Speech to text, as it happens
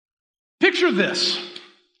Picture this.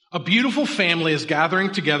 A beautiful family is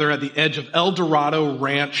gathering together at the edge of El Dorado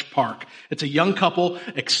Ranch Park. It's a young couple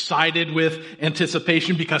excited with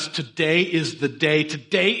anticipation because today is the day.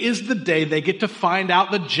 Today is the day they get to find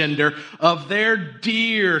out the gender of their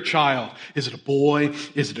dear child. Is it a boy?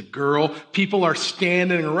 Is it a girl? People are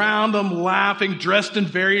standing around them, laughing, dressed in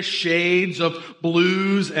various shades of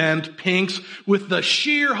blues and pinks with the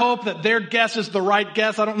sheer hope that their guess is the right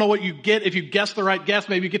guess. I don't know what you get. If you guess the right guess,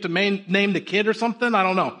 maybe you get to name the kid or something. I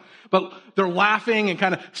don't know. But they're laughing and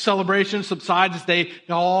kind of celebration subsides as they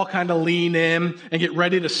all kind of lean in and get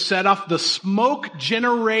ready to set off the smoke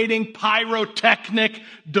generating pyrotechnic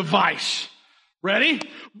device. Ready?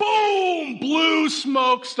 Boom! Blue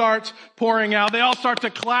smoke starts pouring out. They all start to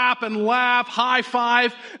clap and laugh, high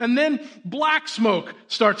five, and then black smoke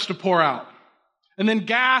starts to pour out. And then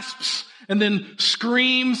gasps and then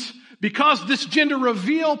screams because this gender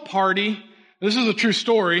reveal party, this is a true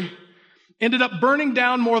story, ended up burning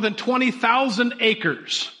down more than 20,000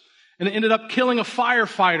 acres, and it ended up killing a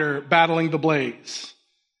firefighter battling the blaze.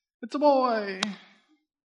 It's a boy.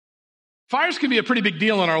 Fires can be a pretty big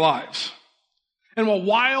deal in our lives. And while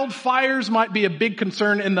wildfires might be a big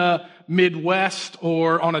concern in the Midwest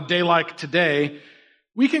or on a day like today,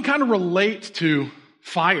 we can kind of relate to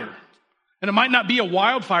fire. And it might not be a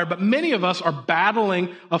wildfire, but many of us are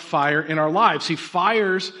battling a fire in our lives. See,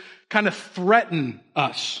 fires kind of threaten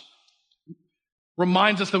us.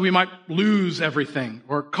 Reminds us that we might lose everything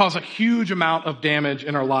or cause a huge amount of damage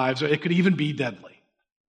in our lives, or it could even be deadly.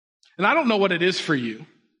 And I don't know what it is for you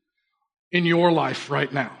in your life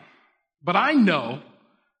right now, but I know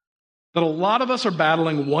that a lot of us are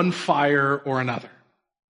battling one fire or another.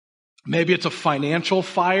 Maybe it's a financial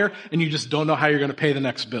fire and you just don't know how you're going to pay the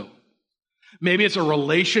next bill. Maybe it's a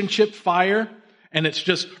relationship fire and it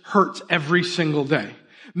just hurts every single day.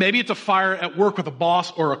 Maybe it's a fire at work with a boss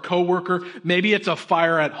or a coworker. Maybe it's a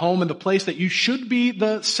fire at home in the place that you should be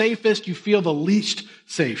the safest, you feel the least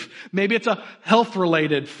safe. Maybe it's a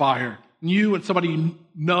health-related fire. You and somebody you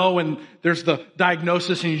know, and there's the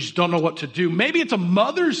diagnosis and you just don't know what to do. Maybe it's a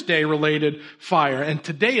Mother's Day related fire, and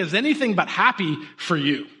today is anything but happy for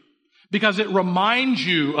you because it reminds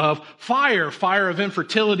you of fire of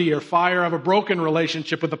infertility, or fire of a broken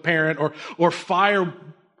relationship with a parent, or fire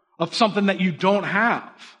of something that you don't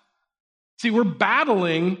have. See, we're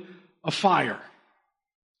battling a fire.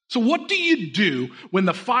 So what do you do when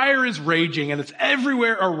the fire is raging and it's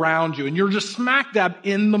everywhere around you and you're just smack dab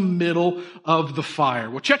in the middle of the fire?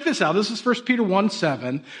 Well, check this out. This is 1 Peter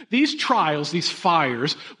 1:7. These trials, these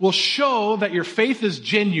fires, will show that your faith is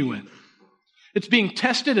genuine. It's being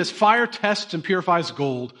tested as fire tests and purifies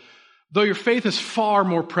gold, though your faith is far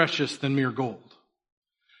more precious than mere gold.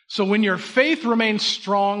 So when your faith remains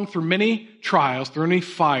strong through many trials, through many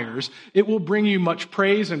fires, it will bring you much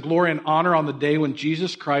praise and glory and honor on the day when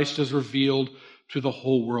Jesus Christ is revealed to the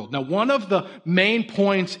whole world. Now, one of the main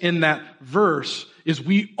points in that verse is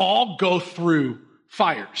we all go through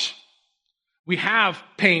fires. We have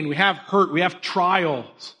pain, we have hurt, we have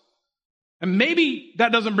trials. And maybe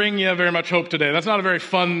that doesn't bring you very much hope today. That's not a very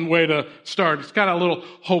fun way to start. It's kind of a little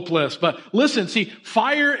hopeless. But listen, see,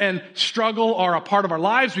 fire and struggle are a part of our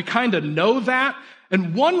lives. We kind of know that.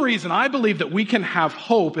 And one reason I believe that we can have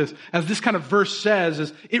hope is, as this kind of verse says,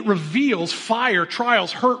 is it reveals fire,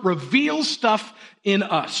 trials, hurt, reveals stuff in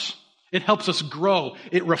us. It helps us grow.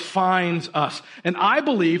 It refines us. And I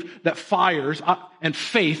believe that fires and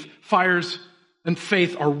faith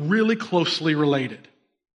are really closely related.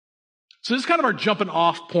 So this is kind of our jumping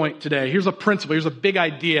off point today. Here's a principle. Here's a big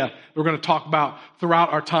idea we're going to talk about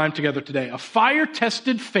throughout our time together today. A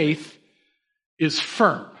fire-tested faith is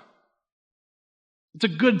firm. It's a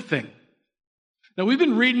good thing. Now, we've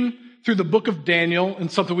been reading through the book of Daniel in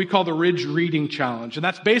something we call the Ridge Reading Challenge. And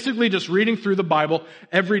that's basically just reading through the Bible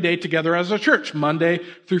every day together as a church, Monday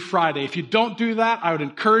through Friday. If you don't do that, I would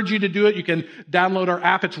encourage you to do it. You can download our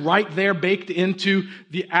app. It's right there baked into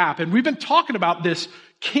the app. And we've been talking about this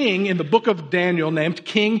king in the book of Daniel named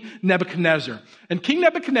King Nebuchadnezzar. And King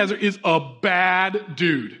Nebuchadnezzar is a bad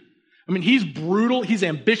dude. I mean, he's brutal, he's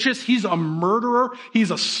ambitious, he's a murderer,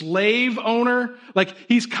 he's a slave owner. Like,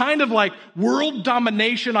 he's kind of like world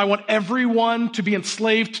domination, I want everyone to be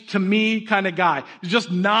enslaved to me kind of guy. He's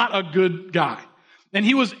just not a good guy. And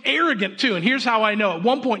he was arrogant too. And here's how I know. At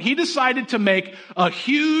one point, he decided to make a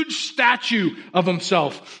huge statue of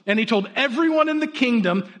himself. And he told everyone in the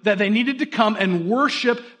kingdom that they needed to come and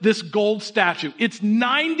worship this gold statue. It's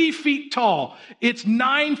 90 feet tall. It's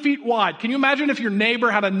 9 feet wide. Can you imagine if your neighbor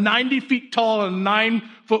had a 90 feet tall and 9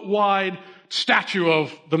 foot wide statue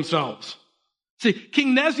of themselves? See,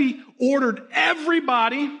 King Nezi ordered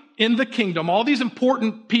everybody in the kingdom, all these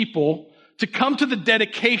important people, to come to the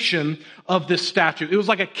dedication of this statue. It was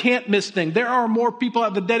like a can't miss thing. There are more people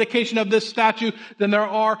at the dedication of this statue than there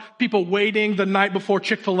are people waiting the night before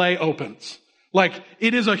Chick-fil-A opens. Like,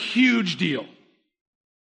 it is a huge deal.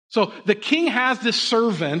 So the king has this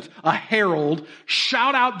servant, a herald,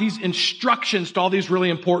 shout out these instructions to all these really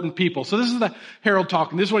important people. So this is the herald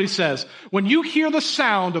talking. This is what he says. When you hear the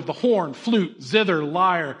sound of the horn, flute, zither,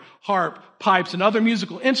 lyre, harp, pipes, and other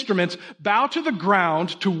musical instruments, bow to the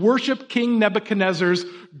ground to worship King Nebuchadnezzar's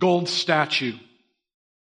gold statue.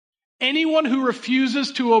 Anyone who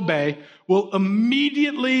refuses to obey will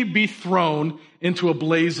immediately be thrown into a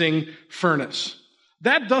blazing furnace.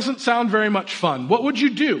 That doesn't sound very much fun. What would you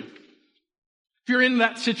do? If you're in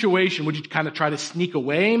that situation, would you kind of try to sneak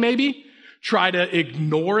away maybe? Try to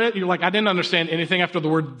ignore it? You're like, I didn't understand anything after the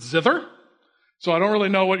word zither, so I don't really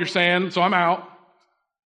know what you're saying, so I'm out.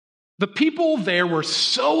 The people there were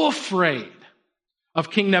so afraid of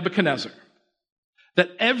King Nebuchadnezzar that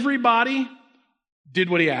everybody did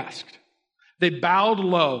what he asked. They bowed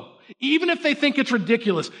low. Even if they think it's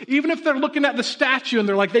ridiculous, even if they're looking at the statue and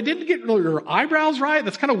they're like, they didn't get your eyebrows right,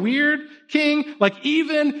 that's kind of weird, king. Like,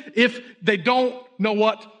 even if they don't know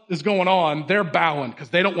what is going on, they're bowing because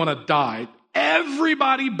they don't want to die.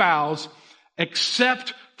 Everybody bows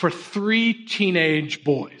except for 3 teenage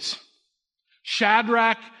boys.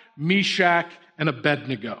 Shadrach, Meshach, and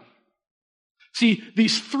Abednego. See,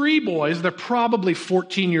 these 3 boys, they're probably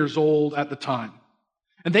 14 years old at the time.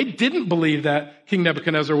 And they didn't believe that King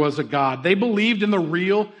Nebuchadnezzar was a god. They believed in the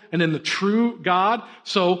real and in the true God.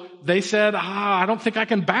 So they said, I don't think I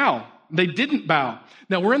can bow. They didn't bow.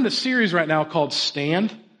 Now, we're in the series right now called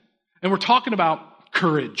Stand. And we're talking about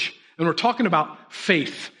courage. And we're talking about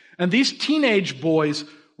faith. And these teenage boys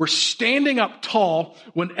were standing up tall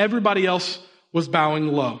when everybody else was bowing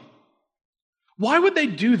low. Why would they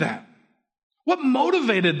do that? What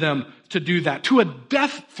motivated them to do that? To a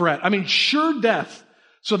death threat. I mean, sure death.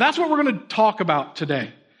 So that's what we're going to talk about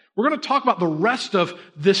today. We're going to talk about the rest of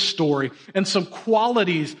this story and some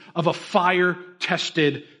qualities of a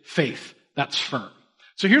fire-tested faith that's firm.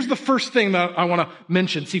 So here's the first thing that I want to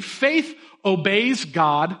mention. See, faith obeys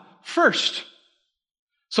God first.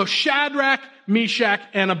 So Shadrach, Meshach,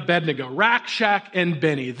 and Abednego, Rakshak and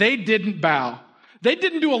Benny, they didn't bow. They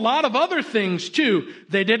didn't do a lot of other things too.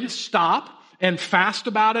 They didn't stop and fast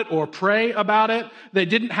about it or pray about it. They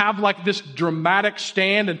didn't have like this dramatic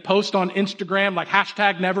stand and post on Instagram like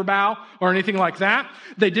 #NeverBow or anything like that.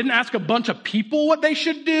 They didn't ask a bunch of people what they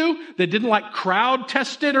should do. They didn't like crowd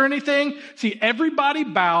test it or anything. See, everybody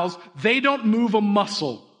bows. They don't move a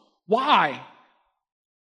muscle. Why?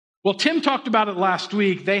 Well, Tim talked about it last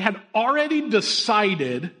week. They had already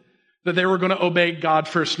decided that they were going to obey God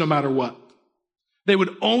first no matter what. They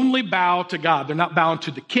would only bow to God. They're not bowing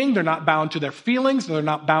to the king. They're not bowing to their feelings. They're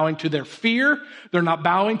not bowing to their fear. They're not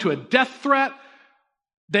bowing to a death threat.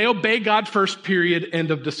 They obey God first, period,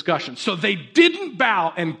 end of discussion. So they didn't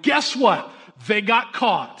bow, and guess what? They got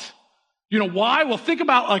caught. You know why? Well, think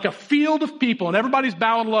about like a field of people, and everybody's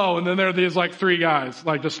bowing low, and then there are these like 3 guys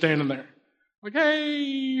like just standing there. Like,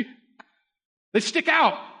 hey. They stick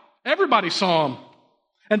out. Everybody saw them.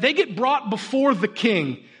 And they get brought before the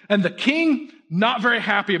king, and the king not very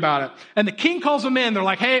happy about it. And the king calls them in. They're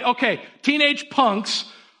like, hey, okay, teenage punks,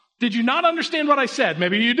 did you not understand what I said?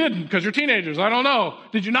 Maybe you didn't because you're teenagers. I don't know.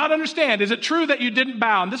 Did you not understand? Is it true that you didn't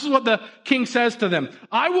bow? And this is what the king says to them.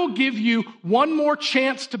 I will give you one more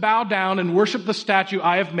chance to bow down and worship the statue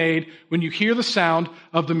I have made when you hear the sound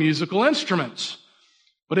of the musical instruments.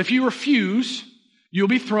 But if you refuse, you'll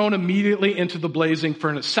be thrown immediately into the blazing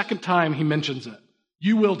furnace. Second time he mentions it.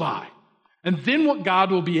 You will die. And then what God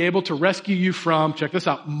will be able to rescue you from, check this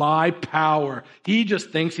out, my power. He just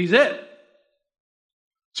thinks he's it.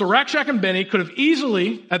 So Rakshak and Benny could have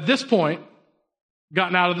easily, at this point,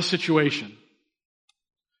 gotten out of the situation.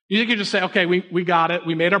 You could just say, okay, we got it.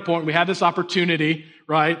 We made our point. We had this opportunity,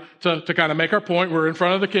 right, to kind of make our point. We're in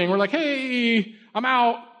front of the king. We're like, hey, I'm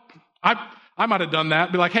out. I might have done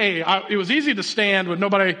that. Be like, hey, it was easy to stand with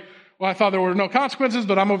nobody. Well, I thought there were no consequences,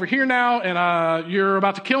 but I'm over here now, and you're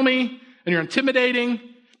about to kill me. And you're intimidating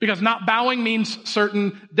because not bowing means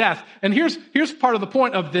certain death. And here's part of the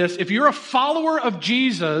point of this. If you're a follower of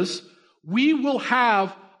Jesus, we will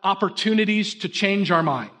have opportunities to change our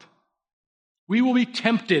mind. We will be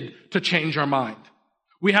tempted to change our mind.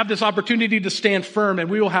 We have this opportunity to stand firm, and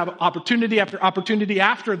we will have opportunity after opportunity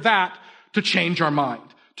after that to change our mind,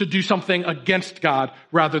 to do something against God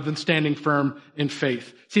rather than standing firm in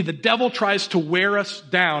faith. See, the devil tries to wear us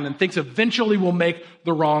down and thinks eventually we'll make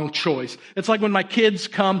the wrong choice. It's like when my kids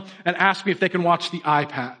come and ask me if they can watch the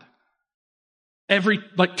iPad every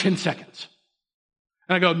 10 seconds.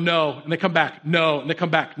 And I go, no. And they come back, no. And they come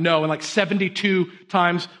back, no. And like 72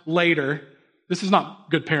 times later, this is not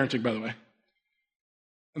good parenting, by the way.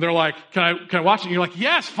 And they're like, can I watch it? And you're like,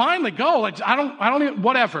 yes, finally, go. Like, I don't even,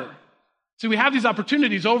 whatever. See, we have these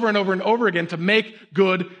opportunities over and over and over again to make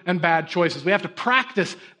good and bad choices. We have to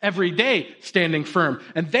practice every day standing firm.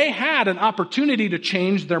 And they had an opportunity to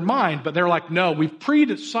change their mind, but they're like, no, we've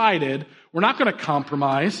pre-decided we're not going to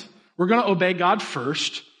compromise. We're going to obey God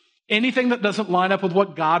first. Anything that doesn't line up with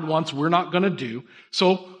what God wants, we're not going to do.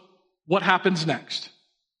 So what happens next?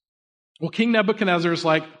 Well, King Nebuchadnezzar is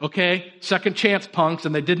like, okay, second chance, punks,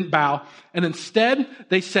 and they didn't bow. And instead,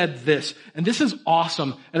 they said this, and this is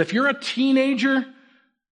awesome. And if you're a teenager,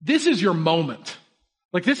 this is your moment.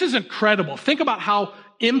 Like, this is incredible. Think about how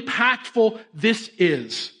impactful this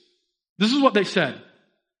is. This is what they said.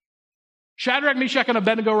 Shadrach, Meshach, and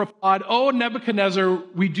Abednego replied, "O Nebuchadnezzar,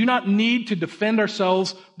 we do not need to defend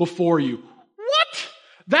ourselves before you." What?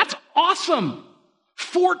 That's awesome.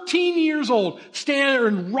 14 years old,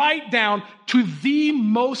 staring right down to the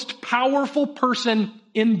most powerful person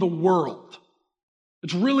in the world.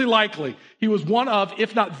 It's really likely he was one of,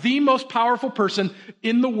 if not the most powerful person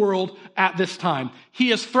in the world at this time. He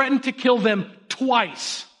has threatened to kill them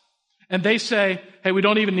twice. And they say, hey, we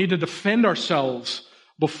don't even need to defend ourselves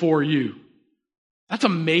before you. That's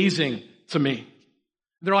amazing to me.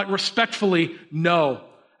 They're like, respectfully, no.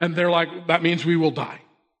 And they're like, that means we will die.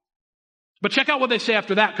 But check out what they say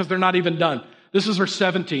after that, because they're not even done. This is verse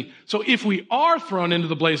 17. So if we are thrown into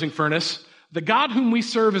the blazing furnace, the God whom we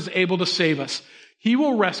serve is able to save us. He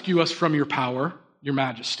will rescue us from your power, your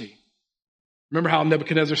majesty. Remember how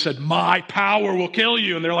Nebuchadnezzar said, my power will kill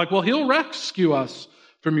you. And they're like, well, he'll rescue us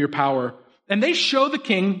from your power. And they show the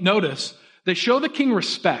king, notice, they show the king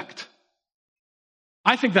respect.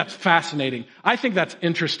 I think that's fascinating. I think that's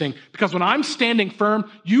interesting because when I'm standing firm,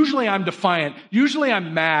 usually I'm defiant. Usually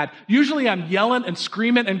I'm mad. Usually I'm yelling and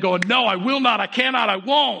screaming and going, no, I will not, I cannot, I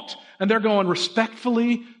won't. And they're going,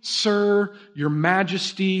 respectfully, sir, your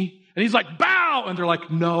majesty. And he's like, bow. And they're like,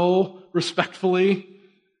 no, respectfully.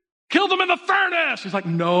 Kill them in the furnace. He's like,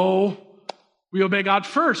 no, we obey God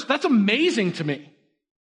first. That's amazing to me.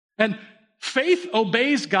 And faith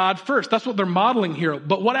obeys God first. That's what they're modeling here.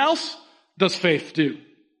 But what else does faith do?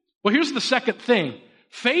 Well, here's the second thing.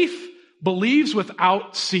 Faith believes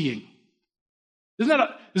without seeing. Isn't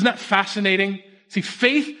that fascinating? See,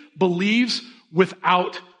 faith believes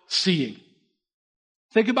without seeing.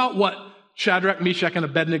 Think about what Shadrach, Meshach, and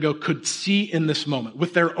Abednego could see in this moment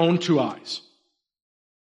with their own two eyes.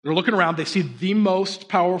 They're looking around. They see the most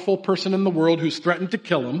powerful person in the world who's threatened to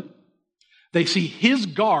kill them. They see his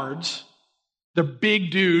guards, the big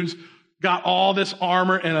dudes, got all this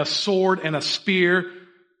armor and a sword and a spear.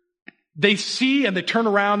 They see and they turn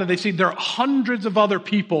around and they see there are hundreds of other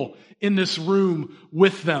people in this room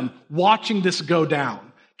with them watching this go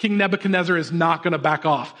down. King Nebuchadnezzar is not going to back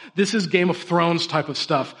off. This is Game of Thrones type of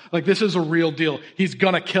stuff. Like, this is a real deal. He's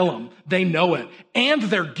going to kill them. They know it. And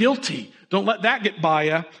they're guilty. Don't let that get by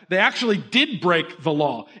you. They actually did break the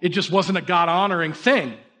law. It just wasn't a God-honoring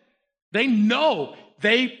thing. They know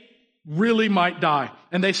they really might die.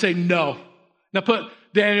 And they say no. Now put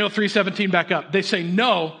Daniel 3:17 back up. They say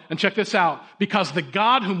no, and check this out, because the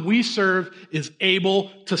God whom we serve is able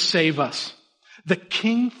to save us. The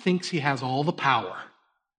king thinks he has all the power.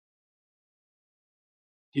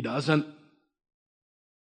 He doesn't.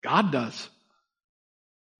 God does.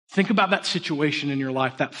 Think about that situation in your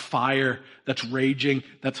life, that fire that's raging,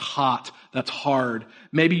 that's hot, that's hard.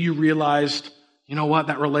 Maybe you realized, you know what,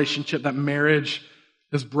 that relationship, that marriage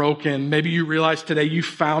is broken. Maybe you realize today you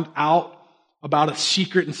found out about a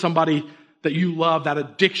secret in somebody that you love, that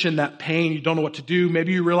addiction, that pain, you don't know what to do.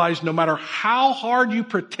 Maybe you realize no matter how hard you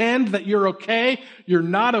pretend that you're okay, you're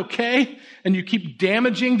not okay, and you keep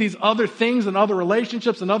damaging these other things and other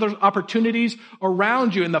relationships and other opportunities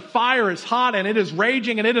around you, and the fire is hot and it is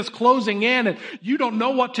raging and it is closing in and you don't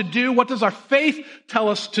know what to do. What does our faith tell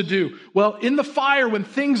us to do? Well, in the fire when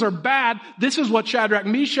things are bad, this is what Shadrach,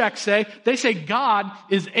 Meshach say. They say, God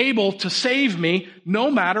is able to save me no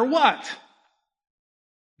matter what.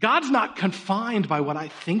 God's not confined by what I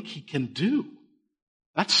think he can do.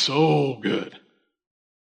 That's so good.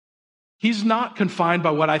 He's not confined by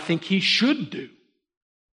what I think he should do.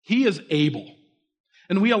 He is able.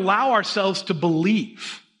 And we allow ourselves to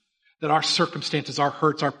believe that our circumstances, our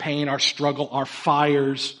hurts, our pain, our struggle, our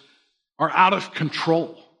fires are out of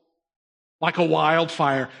control. Like a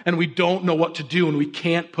wildfire, and we don't know what to do, and we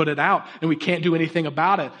can't put it out, and we can't do anything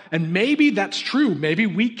about it. And maybe that's true. Maybe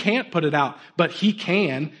we can't put it out, but he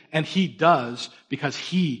can, and he does, because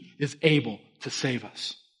he is able to save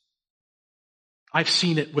us. I've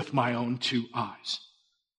seen it with my own two eyes.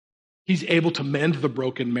 He's able to mend the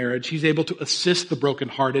broken marriage. He's able to assist the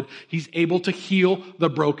brokenhearted. He's able to heal the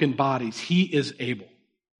broken bodies. He is able.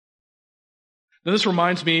 Now, this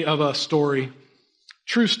reminds me of a story,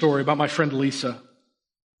 true story about my friend Lisa.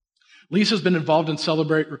 Lisa's been involved in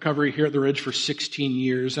Celebrate Recovery here at the Ridge for 16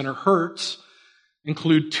 years, and her hurts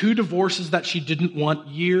include 2 divorces that she didn't want,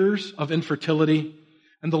 years of infertility,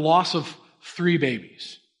 and the loss of 3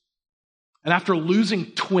 babies. And after losing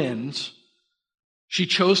twins, she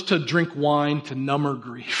chose to drink wine to numb her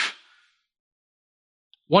grief.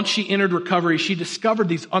 Once she entered recovery, she discovered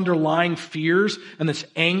these underlying fears and this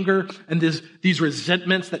anger and these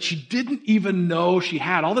resentments that she didn't even know she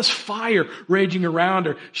had. All this fire raging around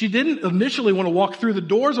her. She didn't initially want to walk through the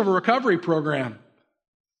doors of a recovery program.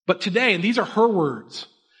 But today, and these are her words,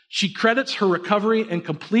 she credits her recovery and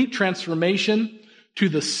complete transformation to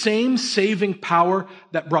the same saving power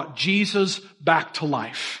that brought Jesus back to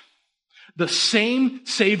life. The same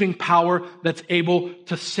saving power that's able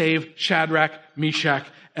to save Shadrach, Meshach,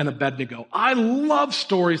 and Abednego. I love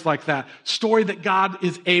stories like that. Story that God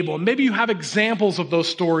is able. And maybe you have examples of those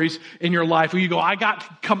stories in your life where you go, I got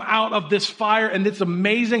to come out of this fire and it's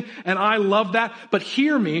amazing and I love that. But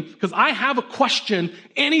hear me, because I have a question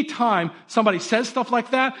anytime somebody says stuff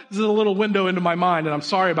like that. This is a little window into my mind and I'm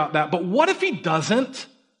sorry about that. But what if he doesn't?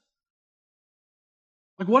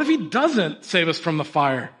 Like, what if he doesn't save us from the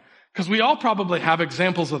fire? Because we all probably have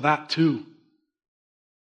examples of that too.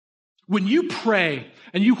 When you pray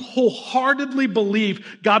and you wholeheartedly believe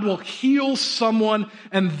God will heal someone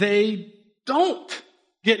and they don't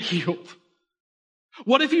get healed.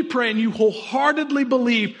 What if you pray and you wholeheartedly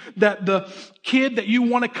believe that the kid that you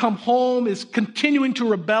want to come home is continuing to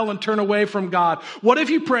rebel and turn away from God? What if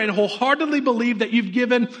you pray and wholeheartedly believe that you've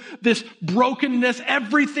given this brokenness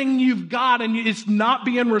everything you've got and it's not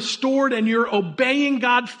being restored and you're obeying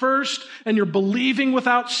God first and you're believing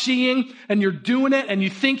without seeing and you're doing it and you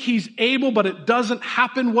think He's able but it doesn't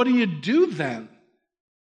happen? What do you do then?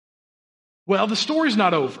 Well, the story's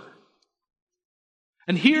not over.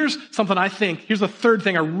 And here's something here's the third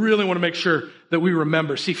thing I really want to make sure that we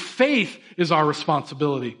remember. See, faith is our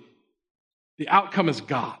responsibility. The outcome is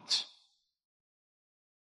God's.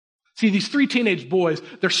 See, these 3 teenage boys,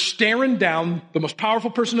 they're staring down the most powerful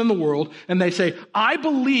person in the world, and they say, I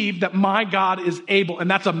believe that my God is able, and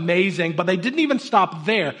that's amazing, but they didn't even stop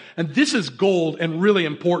there. And this is gold and really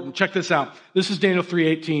important. Check this out. This is Daniel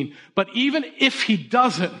 3:18. But even if he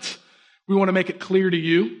doesn't, we want to make it clear to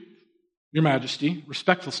you, Your Majesty,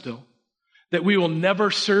 respectful still, that we will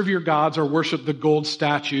never serve your gods or worship the gold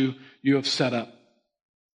statue you have set up.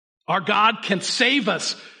 Our God can save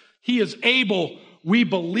us. He is able. We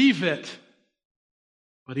believe it.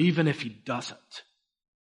 But even if he doesn't,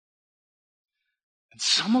 and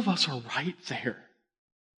some of us are right there.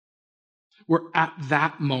 We're at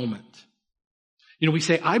that moment. You know, we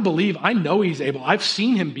say, I believe, I know he's able. I've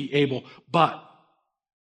seen him be able. But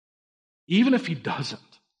even if he doesn't,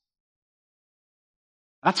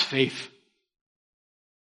 that's faith.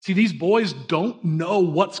 See, these boys don't know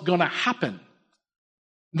what's going to happen.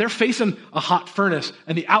 They're facing a hot furnace,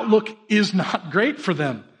 and the outlook is not great for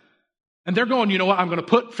them. And they're going, you know what, I'm going to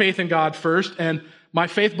put faith in God first, and my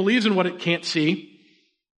faith believes in what it can't see,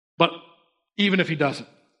 but even if he doesn't.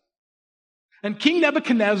 And King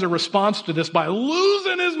Nebuchadnezzar responds to this by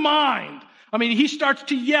losing his mind. I mean, he starts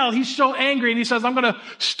to yell. He's so angry, and he says, I'm going to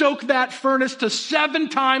stoke that furnace to 7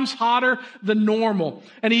 times hotter than normal.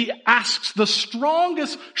 And he asks the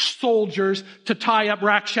strongest soldiers to tie up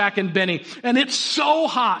Rakshak and Benny. And it's so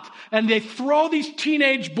hot. And they throw these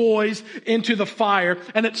teenage boys into the fire.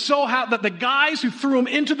 And it's so hot that the guys who threw them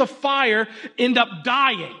into the fire end up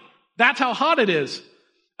dying. That's how hot it is.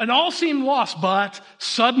 And all seemed lost, but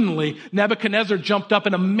suddenly Nebuchadnezzar jumped up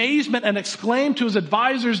in amazement and exclaimed to his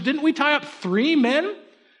advisors, didn't we tie up 3 men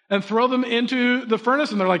and throw them into the furnace?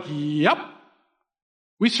 And they're like, yep,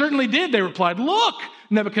 we certainly did. They replied, look,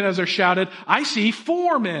 Nebuchadnezzar shouted, I see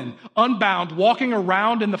 4 men unbound walking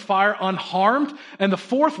around in the fire unharmed, and the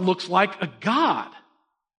 4th looks like a god.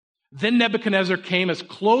 Then Nebuchadnezzar came as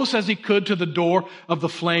close as he could to the door of the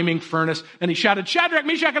flaming furnace, and he shouted, Shadrach,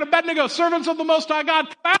 Meshach, and Abednego, servants of the Most High God,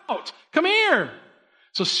 come out, come here.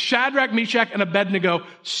 So Shadrach, Meshach, and Abednego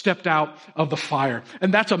stepped out of the fire.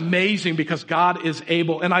 And that's amazing because God is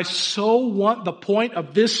able. And I so want the point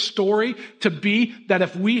of this story to be that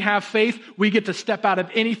if we have faith, we get to step out of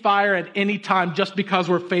any fire at any time just because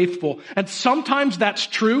we're faithful. And sometimes that's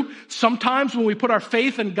true. Sometimes when we put our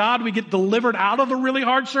faith in God, we get delivered out of a really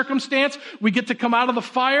hard circumstance. We get to come out of the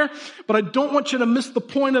fire. But I don't want you to miss the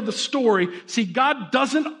point of the story. See, God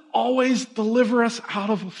doesn't always deliver us out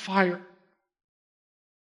of a fire.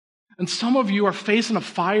 And some of you are facing a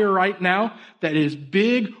fire right now that is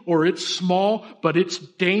big or it's small, but it's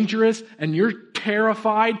dangerous and you're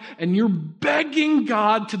terrified and you're begging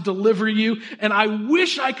God to deliver you. And I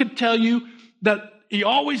wish I could tell you that he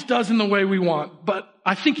always does in the way we want, but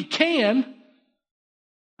I think he can.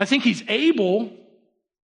 I think he's able.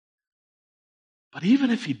 But even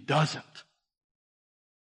if he doesn't,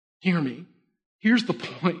 hear me, here's the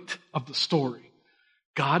point of the story.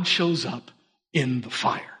 God shows up in the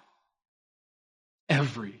fire.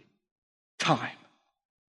 Every time.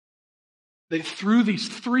 They threw these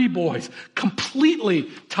 3 boys completely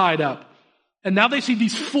tied up. And now they see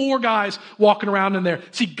these 4 guys walking around in there.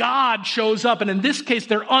 See, God shows up, and in this case,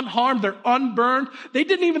 they're unharmed, they're unburned. They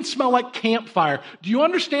didn't even smell like campfire. Do you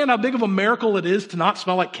understand how big of a miracle it is to not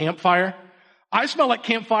smell like campfire? I smell like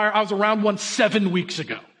campfire. I was around one 7 weeks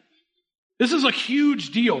ago. This is a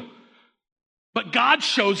huge deal. But God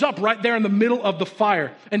shows up right there in the middle of the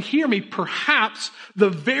fire. And hear me, perhaps the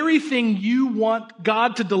very thing you want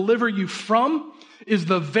God to deliver you from is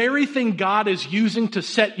the very thing God is using to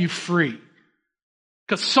set you free.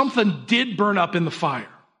 Because something did burn up in the fire.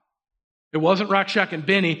 It wasn't Rakshak and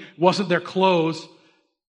Benny, it wasn't their clothes,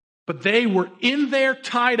 but they were in there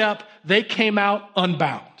tied up. They came out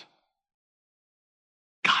unbound.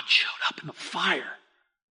 God showed up in the fire.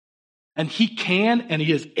 And he can and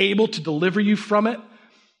he is able to deliver you from it.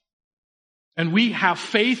 And we have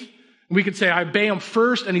faith. We can say, I obey him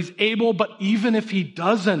first and he's able, but even if he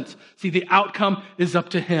doesn't, see, the outcome is up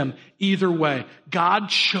to him. Either way,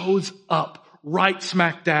 God shows up right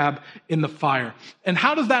smack dab in the fire. And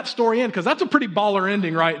how does that story end? Because that's a pretty baller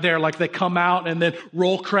ending right there. Like they come out and then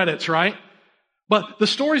roll credits, right? But the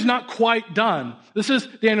story's not quite done. This is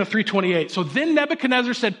Daniel 3:28. So then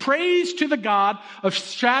Nebuchadnezzar said, praise to the God of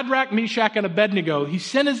Shadrach, Meshach, and Abednego. He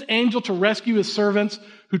sent his angel to rescue his servants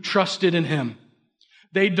who trusted in him.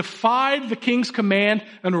 They defied the king's command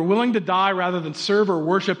and were willing to die rather than serve or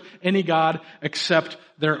worship any god except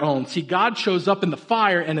their own. See, God shows up in the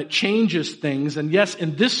fire and it changes things. And yes,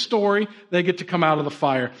 in this story, they get to come out of the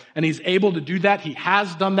fire. And he's able to do that. He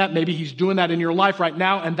has done that. Maybe he's doing that in your life right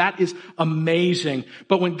now. And that is amazing.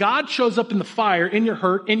 But when God shows up in the fire, in your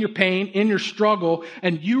hurt, in your pain, in your struggle,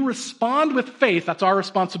 and you respond with faith, that's our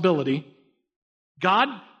responsibility. God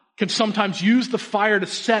can sometimes use the fire to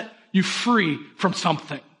set you free from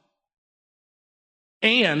something.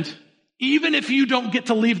 And even if you don't get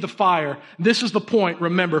to leave the fire, this is the point,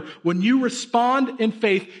 remember, when you respond in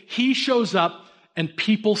faith, he shows up and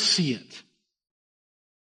people see it.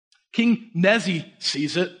 King Nezi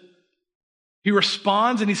sees it. He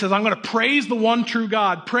responds and he says, I'm going to praise the one true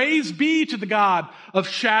God. Praise be to the God of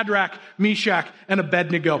Shadrach, Meshach, and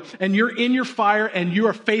Abednego. And you're in your fire and you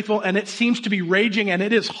are faithful and it seems to be raging and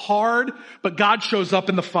it is hard, but God shows up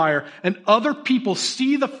in the fire. And other people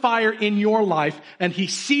see the fire in your life and he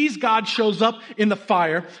sees God shows up in the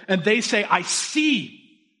fire and they say, I see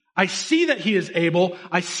that he is able.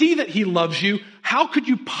 I see that he loves you. How could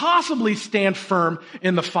you possibly stand firm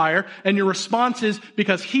in the fire? And your response is,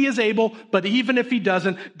 because he is able, but even if he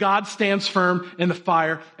doesn't, God stands firm in the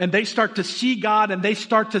fire. And they start to see God and they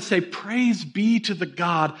start to say, praise be to the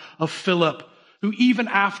God of Philip, who even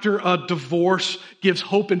after a divorce gives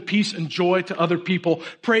hope and peace and joy to other people.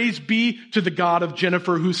 Praise be to the God of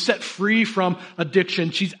Jennifer, who's set free from addiction.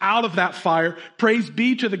 She's out of that fire. Praise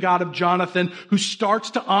be to the God of Jonathan, who starts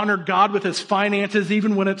to honor God with his finances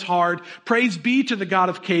even when it's hard. Praise be to the God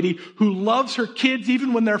of Katie, who loves her kids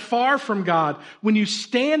even when they're far from God. When you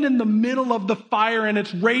stand in the middle of the fire and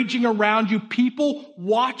it's raging around you, people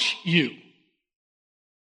watch you.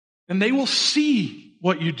 And they will see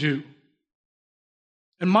what you do.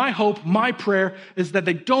 And my hope, my prayer is that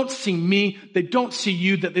they don't see me, they don't see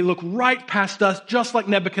you, that they look right past us, just like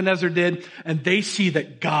Nebuchadnezzar did, and they see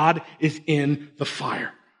that God is in the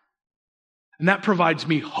fire. And that provides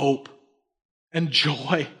me hope and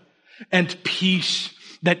joy and peace,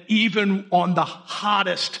 that even on the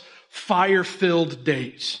hottest fire-filled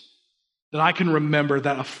days, that I can remember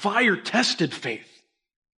that a fire-tested faith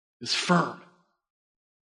is firm.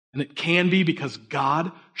 And it can be because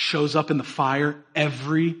God shows up in the fire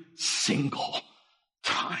every single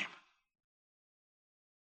time.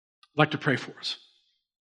 I'd like to pray for us.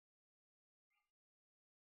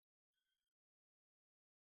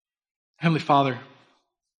 Heavenly Father,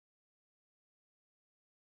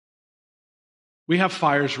 we have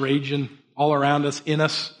fires raging all around us, in our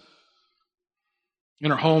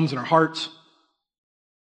homes, in our hearts.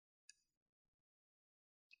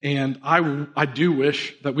 And I do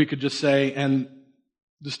wish that we could just say, and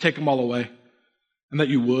just take them all away. And that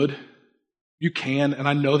you would. You can, and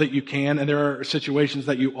I know that you can, and there are situations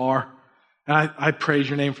that you are. And I praise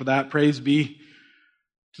your name for that. Praise be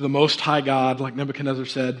to the Most High God, like Nebuchadnezzar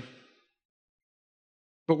said.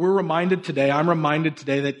 But I'm reminded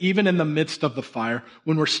today that even in the midst of the fire,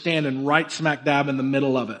 when we're standing right smack dab in the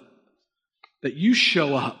middle of it, that you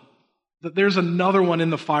show up, that there's another one in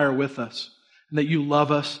the fire with us, and that you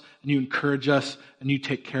love us, and you encourage us, and you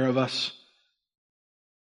take care of us.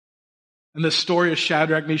 And the story of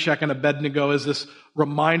Shadrach, Meshach, and Abednego is this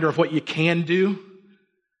reminder of what you can do.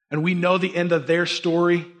 And we know the end of their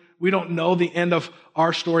story. We don't know the end of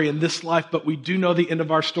our story in this life, but we do know the end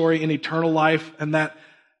of our story in eternal life, and that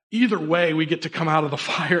either way we get to come out of the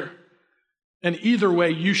fire. And either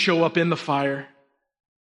way you show up in the fire.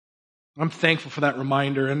 I'm thankful for that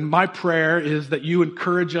reminder. And my prayer is that you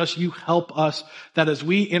encourage us, you help us, that as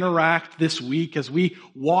we interact this week, as we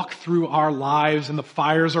walk through our lives and the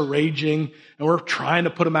fires are raging and we're trying to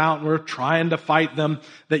put them out and we're trying to fight them,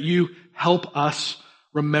 that you help us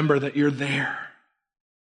remember that you're there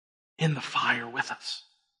in the fire with us.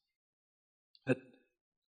 That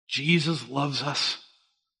Jesus loves us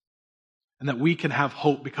and that we can have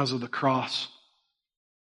hope because of the cross.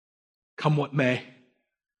 Come what may.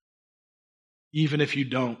 Even if you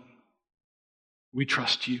don't, we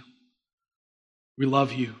trust you. We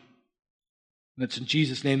love you. And it's in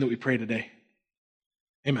Jesus' name that we pray today.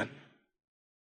 Amen.